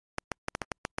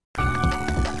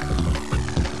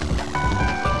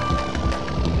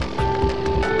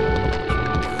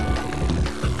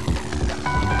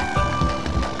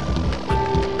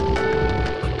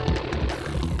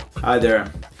Hi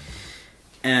there,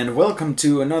 and welcome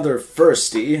to another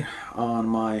firstie on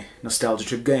my Nostalgia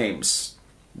Trip games.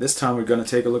 This time we're going to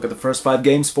take a look at the first 5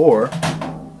 games for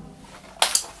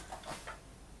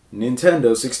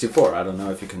Nintendo 64. I don't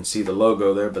know if you can see the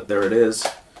logo there, but there it is.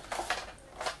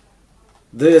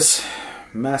 This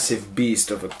massive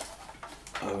beast of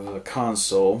a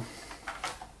console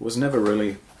was never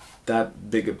really that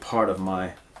big a part of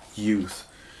my youth,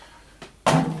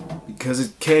 because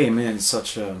it came in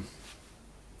such a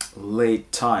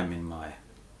late time in my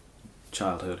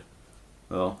childhood.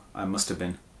 Well, I must have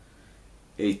been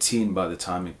 18 by the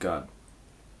time it got...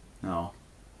 No,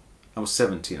 I was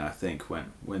 17 I think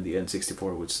when the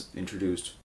N64 was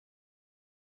introduced.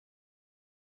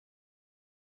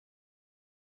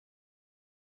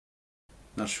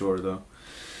 Not sure though.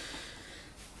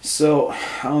 So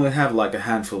I only have like a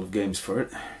handful of games for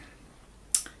it,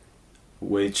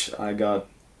 which I got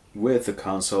with the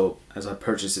console as I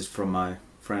purchased it from my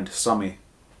friend Sony.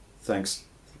 Thanks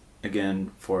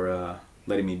again for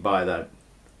letting me buy that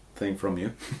thing from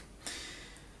you.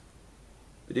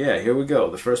 But yeah, here we go.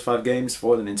 The first 5 games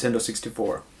for the Nintendo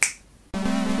 64.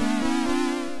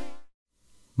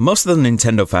 Most of the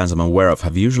Nintendo fans I'm aware of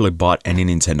have usually bought any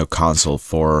Nintendo console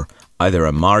for either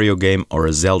a Mario game or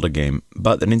a Zelda game,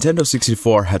 but the Nintendo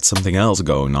 64 had something else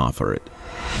going on for it.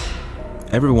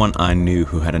 Everyone I knew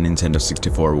who had a Nintendo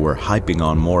 64 were hyping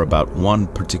on more about one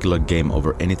particular game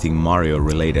over anything Mario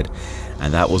related,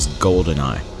 and that was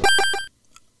GoldenEye.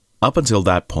 Up until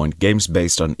that point, games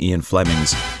based on Ian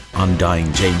Fleming's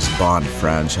undying James Bond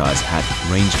franchise had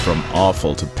ranged from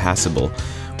awful to passable,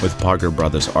 with Parker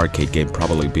Brothers arcade game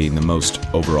probably being the most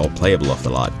overall playable of the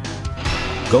lot.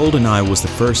 GoldenEye was the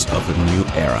first of a new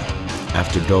era,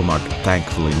 after Domart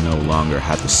thankfully no longer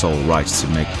had the sole rights to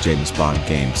make James Bond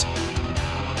games.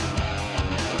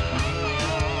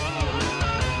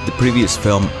 The previous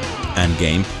film and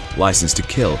game, License to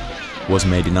Kill, was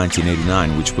made in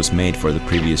 1989, which was made for the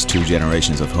previous 2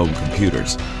 generations of home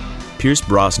computers. Pierce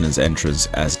Brosnan's entrance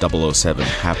as 007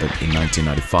 happened in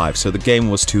 1995, so the game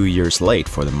was 2 years late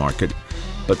for the market.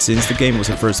 But since the game was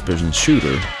a first-person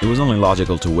shooter, it was only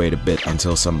logical to wait a bit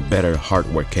until some better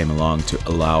hardware came along to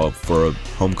allow for a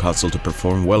home console to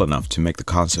perform well enough to make the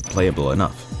concept playable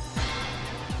enough.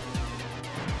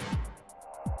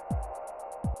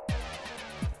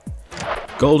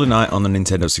 GoldenEye on the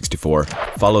Nintendo 64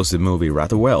 follows the movie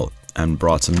rather well and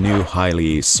brought some new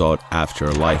highly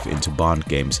sought-after life into Bond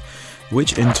games,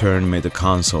 which in turn made the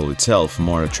console itself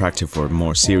more attractive for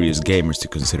more serious gamers to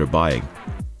consider buying.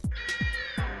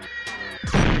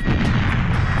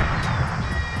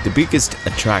 The biggest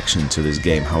attraction to this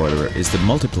game, however, is the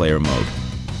multiplayer mode,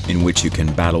 in which you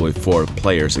can battle with 4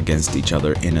 players against each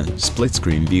other in a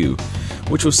split-screen view,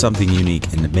 which was something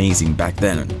unique and amazing back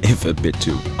then, if a bit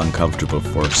too uncomfortable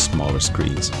for smaller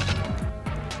screens.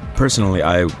 Personally,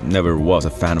 I never was a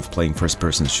fan of playing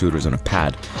first-person shooters on a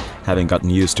pad, having gotten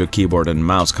used to a keyboard and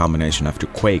mouse combination after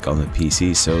Quake on the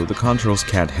PC, so the controls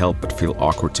can't help but feel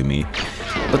awkward to me.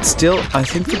 But still, I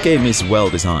think the game is well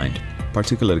designed,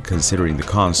 particularly considering the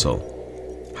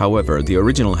console. However, the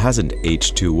original hasn't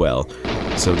aged too well,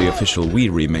 so the official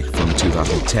Wii remake from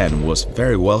 2010 was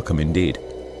very welcome indeed.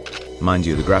 Mind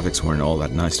you, the graphics weren't all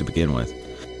that nice to begin with.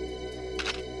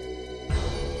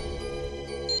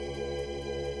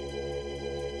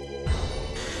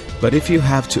 But if you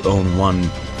have to own one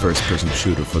first-person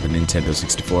shooter for the Nintendo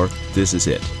 64, this is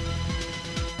it.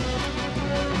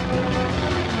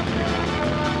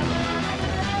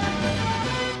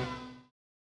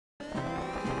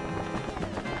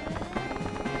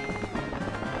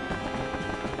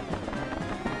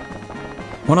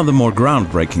 One of the more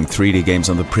groundbreaking 3D games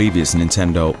on the previous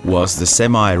Nintendo was the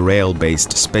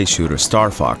semi-rail-based space shooter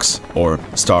StarFox, or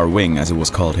Star Wing as it was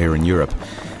called here in Europe,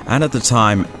 and at the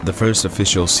time the first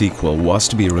official sequel was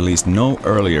to be released no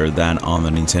earlier than on the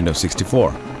Nintendo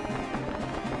 64.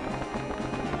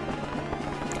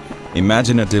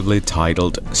 Imaginatively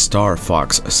titled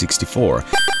StarFox 64,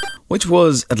 which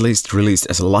was at least released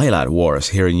as Lylat Wars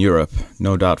here in Europe,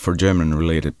 no doubt for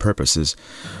German-related purposes,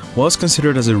 was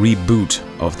considered as a reboot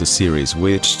of the series,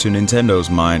 which to Nintendo's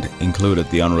mind included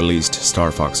the unreleased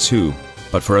Star Fox 2,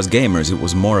 but for us gamers it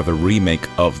was more of a remake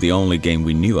of the only game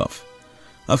we knew of.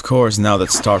 Of course, now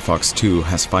that Star Fox 2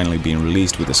 has finally been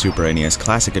released with the Super NES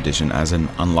Classic Edition as an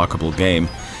unlockable game,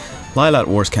 Lylat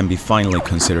Wars can be finally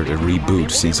considered a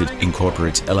reboot since it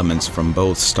incorporates elements from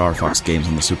both Star Fox games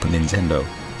on the Super Nintendo,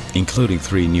 including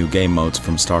 3 new game modes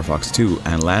from Star Fox 2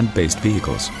 and land-based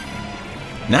vehicles.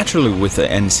 Naturally, with the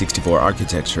N64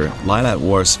 architecture, Lylat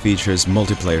Wars features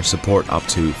multiplayer support up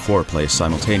to 4 players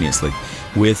simultaneously,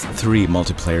 with 3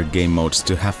 multiplayer game modes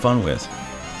to have fun with.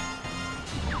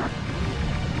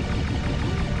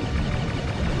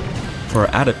 For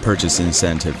added purchase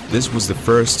incentive, this was the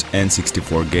first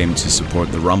N64 game to support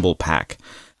the Rumble Pack,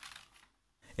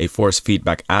 a force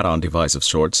feedback add-on device of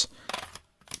sorts,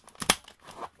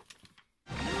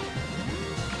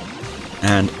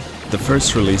 and the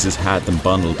first releases had them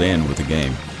bundled in with the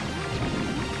game.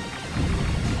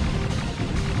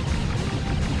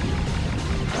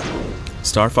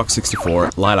 StarFox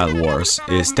 64 Lylat Wars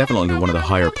is definitely one of the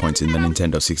higher points in the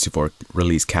Nintendo 64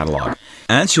 release catalog,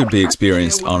 and should be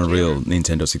experienced on a real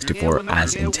Nintendo 64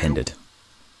 as intended.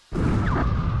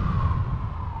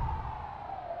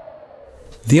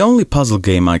 The only puzzle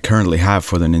game I currently have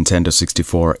for the Nintendo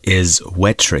 64 is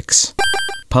Wetrix,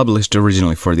 published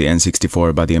originally for the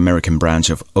N64 by the American branch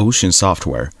of Ocean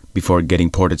Software, before getting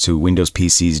ported to Windows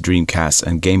PCs, Dreamcast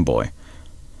and Game Boy.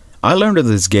 I learned of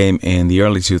this game in the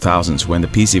early 2000s when the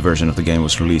PC version of the game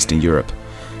was released in Europe.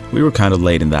 We were kind of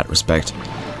late in that respect,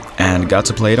 and got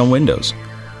to play it on Windows.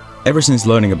 Ever since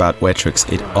learning about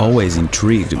Wetrix, it always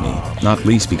intrigued me, not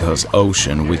least because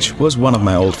Ocean, which was one of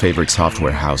my old favorite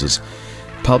software houses,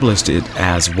 published it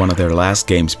as one of their last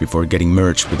games before getting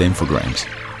merged with Infogrames.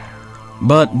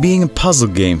 But being a puzzle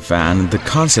game fan, the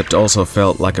concept also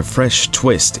felt like a fresh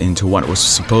twist into what was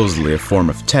supposedly a form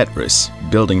of Tetris,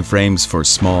 building frames for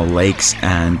small lakes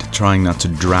and trying not to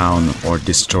drown or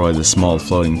destroy the small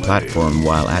floating platform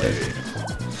while at it.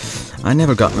 I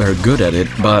never got very good at it,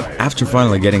 but after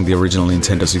finally getting the original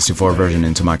Nintendo 64 version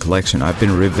into my collection, I've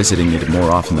been revisiting it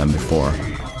more often than before.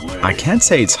 I can't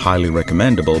say it's highly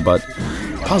recommendable, but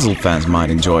puzzle fans might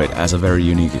enjoy it as a very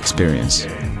unique experience.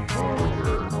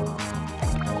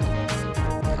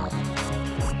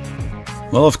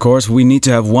 Well, of course, we need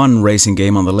to have one racing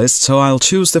game on the list, so I'll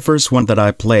choose the first one that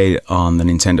I played on the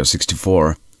Nintendo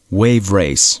 64, Wave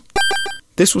Race.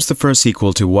 This was the first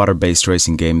sequel to water-based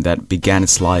racing game that began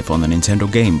its life on the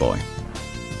Nintendo Game Boy.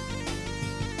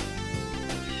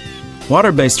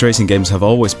 Water-based racing games have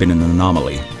always been an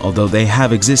anomaly, although they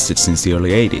have existed since the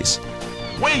early 80s.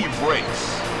 Wave Race!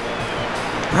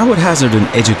 I would hazard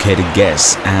an educated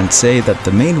guess and say that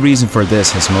the main reason for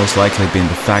this has most likely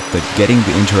been the fact that getting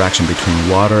the interaction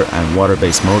between water and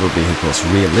water-based motor vehicles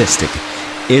realistic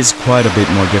is quite a bit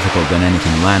more difficult than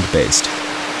anything land-based.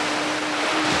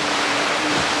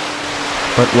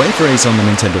 But Wave Race on the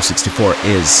Nintendo 64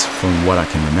 is, from what I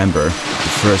can remember,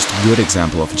 the first good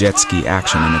example of jet ski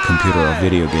action in a computer or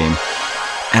video game,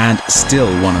 and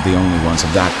still one of the only ones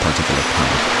of that particular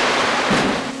kind.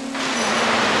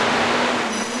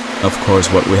 Of course,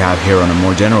 what we have here on a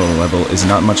more general level is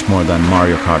not much more than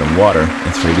Mario Kart on water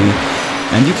in 3D,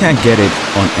 and you can't get it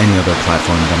on any other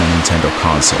platform than a Nintendo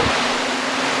console.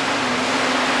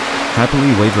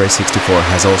 Happily, Wave Race 64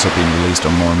 has also been released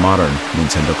on more modern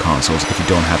Nintendo consoles if you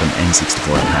don't have an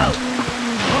N64 at hand.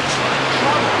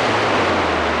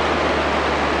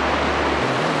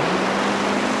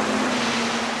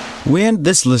 We end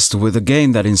this list with a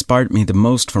game that inspired me the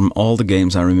most from all the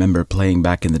games I remember playing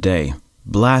back in the day.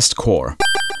 Blast Corps,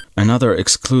 another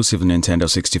exclusive Nintendo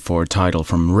 64 title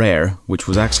from Rare, which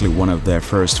was actually one of their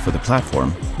first for the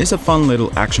platform, is a fun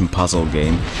little action puzzle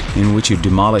game in which you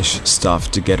demolish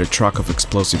stuff to get a truck of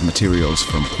explosive materials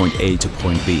from point A to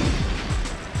point B.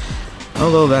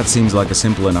 Although that seems like a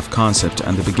simple enough concept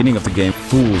and the beginning of the game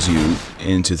fools you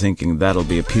into thinking that'll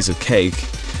be a piece of cake,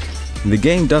 the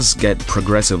game does get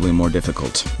progressively more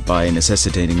difficult, by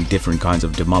necessitating different kinds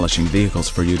of demolishing vehicles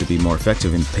for you to be more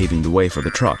effective in paving the way for the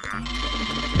truck.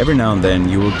 Every now and then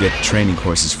you will get training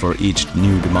courses for each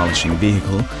new demolishing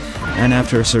vehicle, and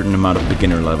after a certain amount of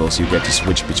beginner levels you get to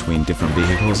switch between different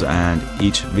vehicles, and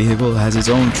each vehicle has its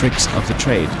own tricks of the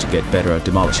trade to get better at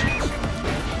demolishing.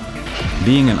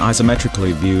 Being an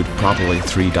isometrically viewed, properly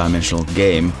three-dimensional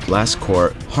game, Blast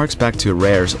Corps harks back to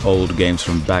Rare's old games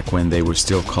from back when they were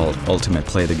still called Ultimate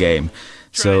Play the Game,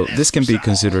 so this can be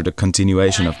considered a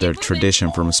continuation of their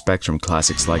tradition from Spectrum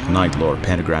classics like Night Lord,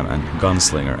 Pentagram and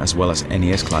Gunslinger, as well as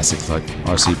NES classics like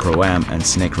RC Pro-Am and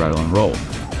Snake Rattle and Roll.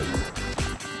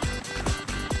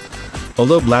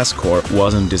 Although Blast Corps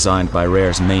wasn't designed by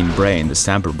Rare's main brain, the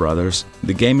Stamper brothers,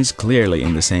 the game is clearly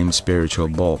in the same spiritual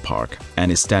ballpark,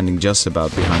 and is standing just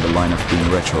about behind the line of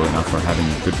being retro enough for having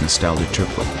a good nostalgia trip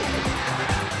with.